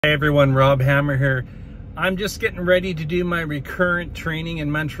Hey everyone, Rob Hammer here. I'm just getting ready to do my recurrent training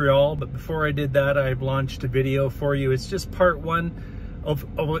in Montreal, but before I did that, I've launched a video for you. It's just part one of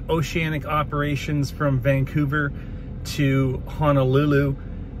oceanic operations from Vancouver to Honolulu.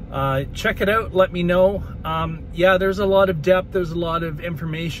 Check it out, let me know. Yeah, there's a lot of depth, there's a lot of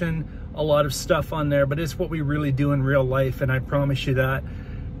information, a lot of stuff on there, but it's what we really do in real life, and I promise you that.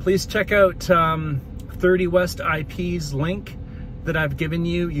 Please check out 30 West IP's link that I've given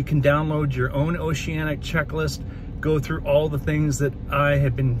you. You can download your own oceanic checklist, go through all the things that I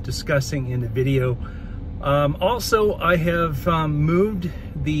have been discussing in the video. Also, I have moved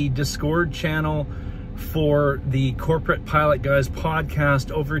the Discord channel for the Corporate Pilot Guys podcast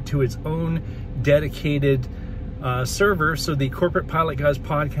over to its own dedicated server. So the Corporate Pilot Guys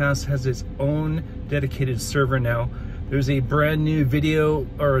podcast has its own dedicated server now. There's a brand new video,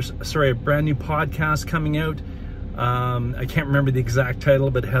 or sorry, a brand new podcast coming out. I can't remember the exact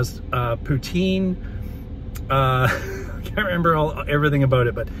title, but it has Poutine. I can't remember everything about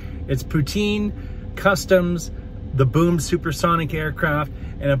it, but it's Poutine, customs, the Boom Supersonic aircraft,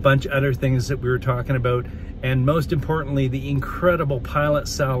 and a bunch of other things that we were talking about. And most importantly, the incredible pilot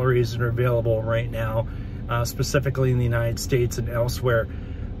salaries that are available right now, specifically in the United States and elsewhere.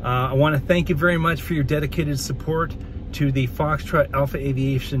 I want to thank you very much for your dedicated support to the Foxtrot Alpha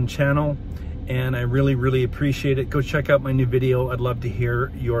Aviation channel, and I really appreciate it. Go check out my new video. I'd love to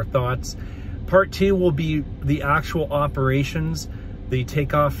hear your thoughts. Part 2 will be the actual operations, the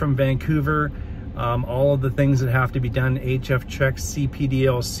takeoff from Vancouver, all of the things that have to be done, HF checks,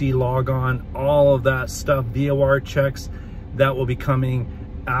 CPDLC logon, all of that stuff, VOR checks. That will be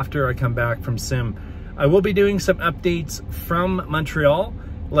coming after I come back from sim. I will be doing some updates from Montreal,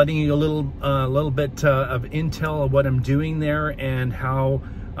 letting you a little bit of intel of what I'm doing there and how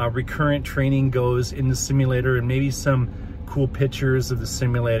recurrent training goes in the simulator, and maybe some cool pictures of the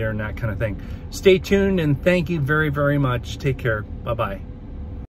simulator and that kind of thing. Stay tuned, and thank you very much. Take care. Bye-bye.